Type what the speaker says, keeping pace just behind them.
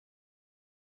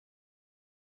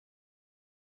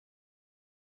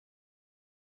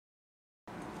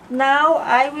Now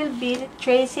I will be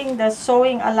tracing the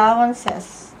sewing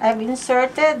allowances. I've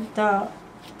inserted the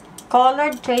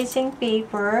colored tracing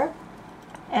paper,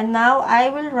 and now I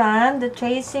will run the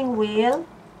tracing wheel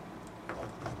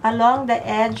along the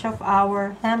edge of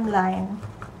our hemline.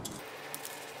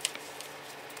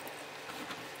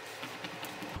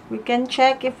 We can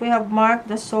check if we have marked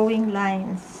the sewing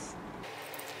lines.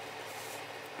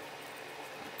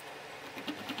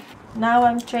 Now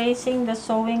I'm tracing the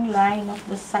sewing line of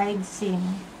the side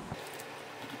seam.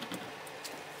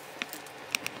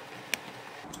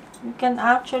 You can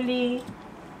actually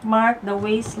mark the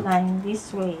waistline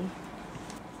this way.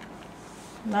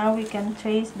 Now we can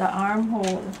trace the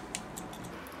armhole.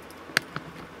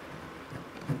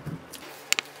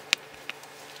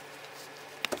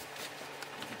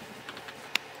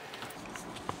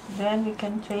 Then we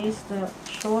can trace the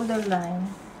shoulder line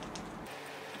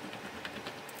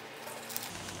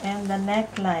and the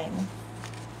neckline.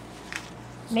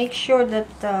 Make sure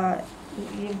that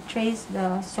you trace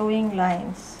the sewing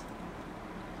lines.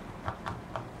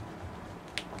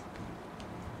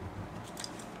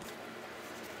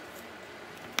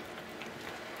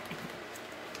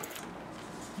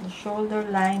 The shoulder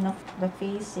line of the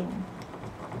facing.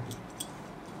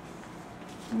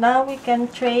 Now we can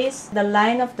trace the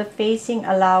line of the facing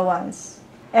allowance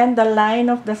and the line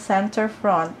of the center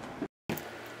front.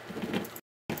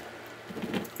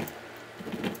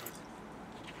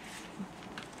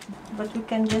 But we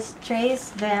can just trace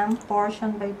them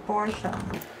portion by portion.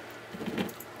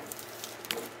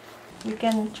 We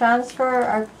can transfer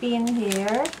our pin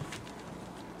here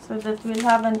so that we'll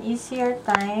have an easier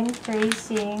time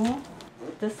tracing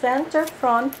the center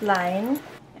front line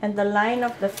and the line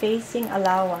of the facing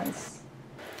allowance.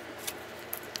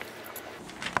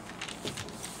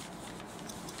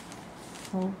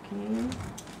 Okay.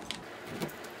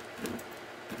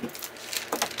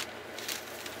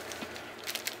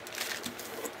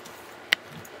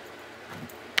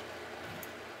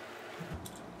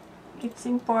 It's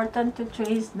important to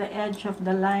trace the edge of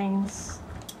the lines.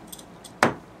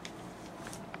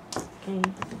 Okay.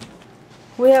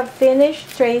 We have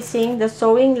finished tracing the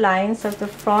sewing lines of the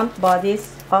front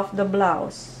bodice of the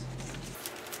blouse.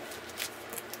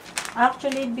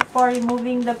 Actually, before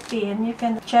removing the pin, you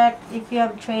can check if you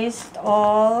have traced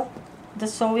all the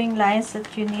sewing lines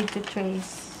that you need to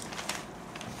trace.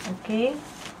 Okay?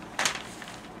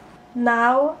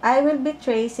 Now, I will be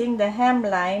tracing the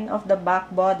hemline of the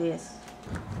back bodice.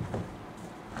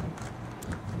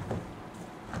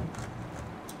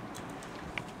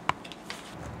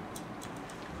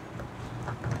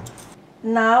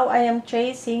 Now, I am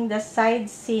tracing the side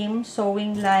seam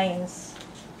sewing lines.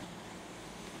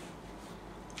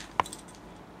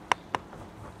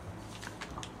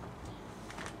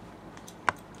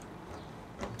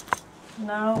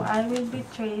 Now, I will be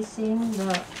tracing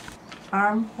the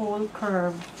armhole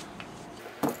curve.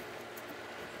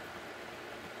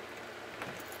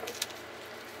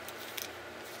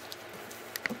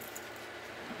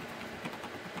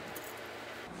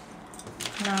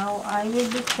 Now, I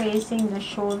will be tracing the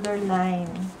shoulder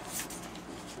line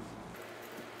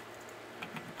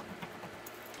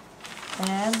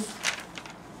and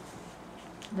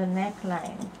the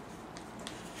neckline.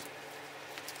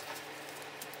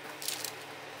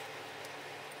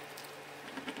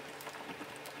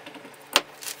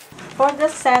 For the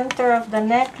center of the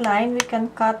neckline, we can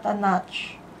cut a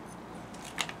notch.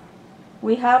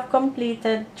 We have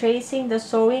completed tracing the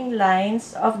sewing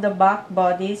lines of the back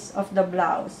bodice of the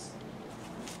blouse.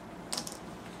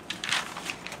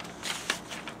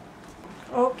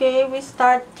 Okay, we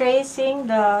start tracing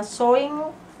the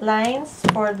sewing lines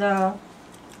for the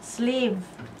sleeve.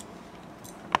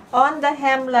 On the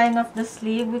hemline of the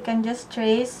sleeve, we can just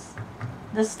trace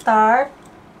the start,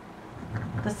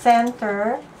 the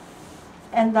center,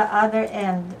 and the other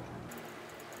end.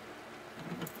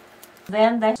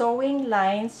 Then the sewing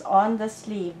lines on the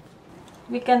sleeve.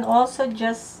 We can also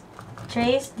just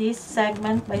trace this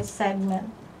segment by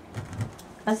segment,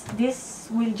 as this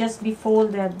will just be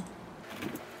folded.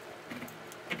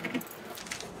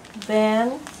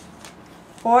 Then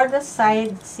for the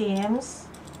side seams,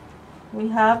 we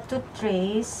have to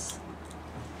trace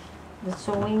the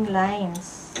sewing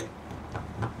lines.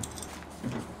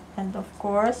 And of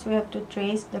course, we have to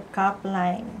trace the cup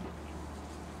line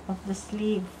of the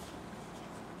sleeve.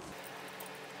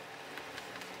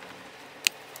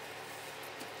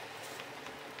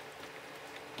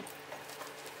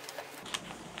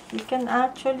 You can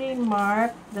actually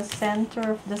mark the center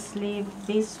of the sleeve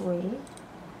this way,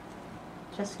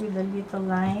 just with a little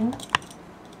line,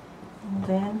 and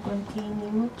then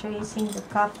continue tracing the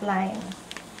cup line.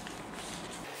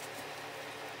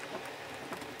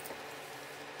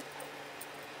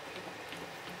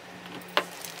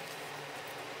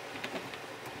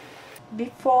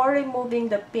 Before removing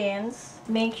the pins,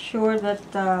 make sure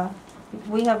that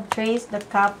we have traced the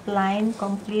cap line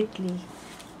completely.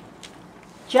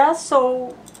 Just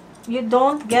so you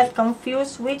don't get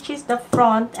confused which is the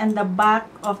front and the back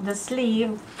of the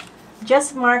sleeve,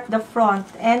 just mark the front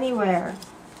anywhere.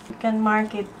 You can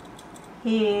mark it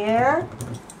here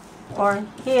or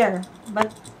here,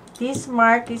 but this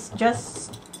mark is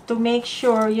just to make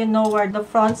sure you know where the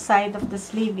front side of the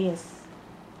sleeve is.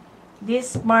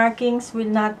 These markings will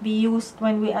not be used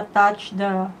when we attach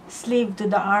the sleeve to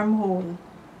the armhole.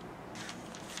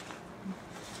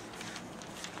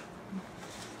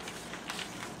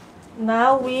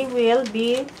 Now we will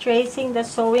be tracing the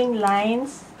sewing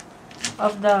lines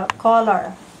of the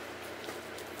collar.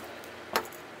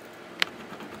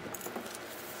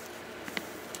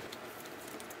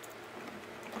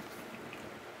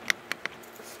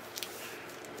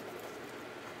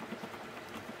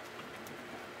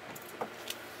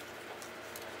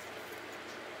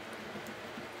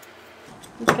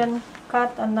 We can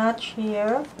cut a notch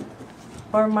here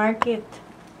or mark it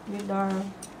with our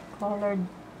colored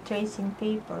tracing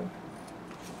paper.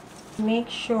 Make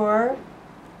sure,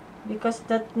 because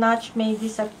that notch may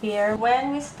disappear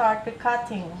when we start the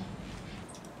cutting.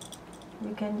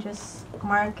 We can just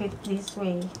mark it this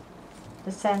way,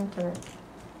 the center.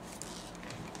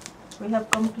 We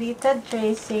have completed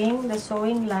tracing the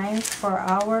sewing lines for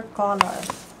our collar.